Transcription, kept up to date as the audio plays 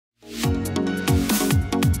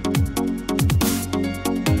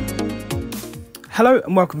Hello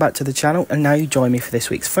and welcome back to the channel, and now you join me for this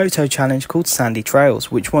week's photo challenge called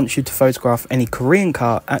SANDYTRAILS, which wants you to photograph any Korean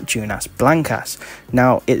car at Dunas Blancas.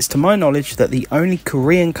 Now, it's to my knowledge that the only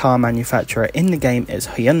Korean car manufacturer in the game is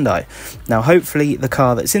Hyundai. Now, hopefully the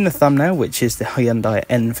car that's in the thumbnail, which is the Hyundai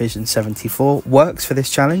Envision 74, works for this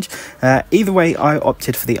challenge. Either way, I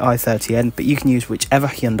opted for the i30N, but you can use whichever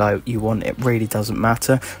Hyundai you want, it really doesn't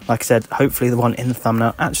matter. Like I said, hopefully the one in the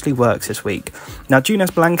thumbnail actually works this week. Now,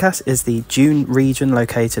 Dunas Blancas is the dune region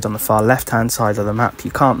located on the far left hand side of the map. You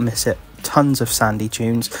can't miss it. Tons of sandy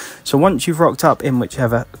dunes. So once you've rocked up in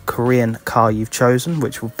whichever Korean car you've chosen,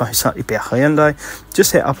 which will most likely be a Hyundai,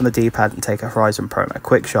 just hit up on the D-pad and take a Horizon Promo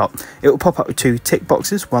quick shot. It will pop up with two tick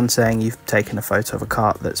boxes, one saying you've taken a photo of a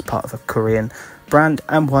car that's part of a Korean brand,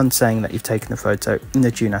 and one saying that you've taken a photo in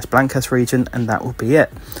the Dunas Blancas region, and that will be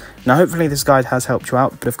it. Now, hopefully this guide has helped you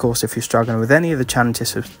out, but of course, if you're struggling with any of the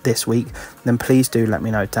challenges of this week, then please do let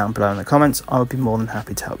me know down below in the comments. I would be more than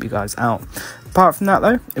happy to help you guys out. Apart from that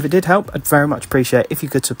though, if it did help, I'd very much appreciate if you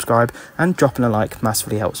could subscribe, and dropping a like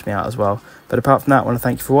massively helps me out as well. But apart from that, I want to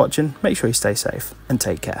thank you for watching, make sure you stay safe, and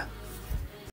take care.